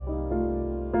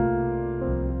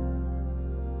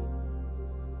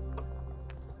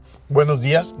Buenos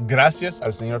días, gracias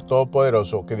al Señor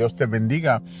Todopoderoso. Que Dios te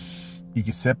bendiga y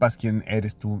que sepas quién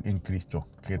eres tú en Cristo.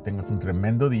 Que tengas un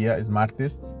tremendo día. Es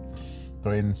martes,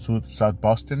 estoy en South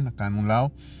Boston, acá en un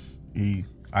lado. Y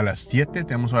a las 7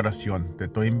 tenemos oración. Te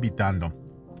estoy invitando.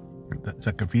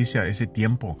 Sacrificia ese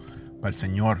tiempo para el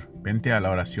Señor. Vente a la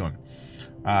oración.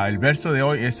 El verso de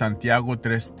hoy es Santiago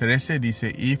 3:13.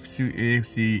 Dice,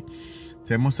 si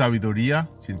tenemos sabiduría,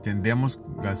 si entendemos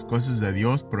las cosas de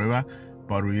Dios, prueba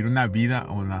para vivir una vida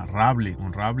honrable,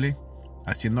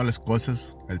 haciendo las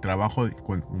cosas, el trabajo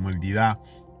con humildad,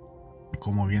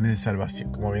 como viene de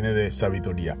salvación, como viene de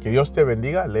sabiduría. Que Dios te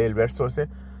bendiga. Lee el verso ese,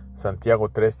 Santiago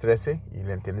 3:13, y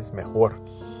le entiendes mejor.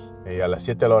 A las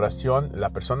 7 de la oración, la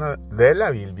persona de la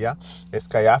Biblia es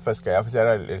Caifás. Caifás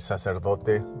era el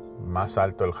sacerdote más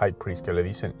alto, el high priest que le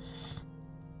dicen,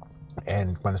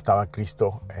 cuando estaba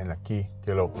Cristo aquí,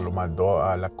 que lo mandó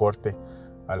a la corte,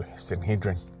 al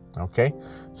Sanhedrin. Ok,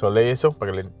 lee eso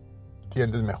para que le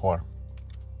entiendas mejor.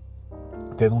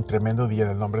 Ten un tremendo día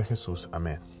en el nombre de Jesús.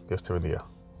 Amén. Dios te bendiga.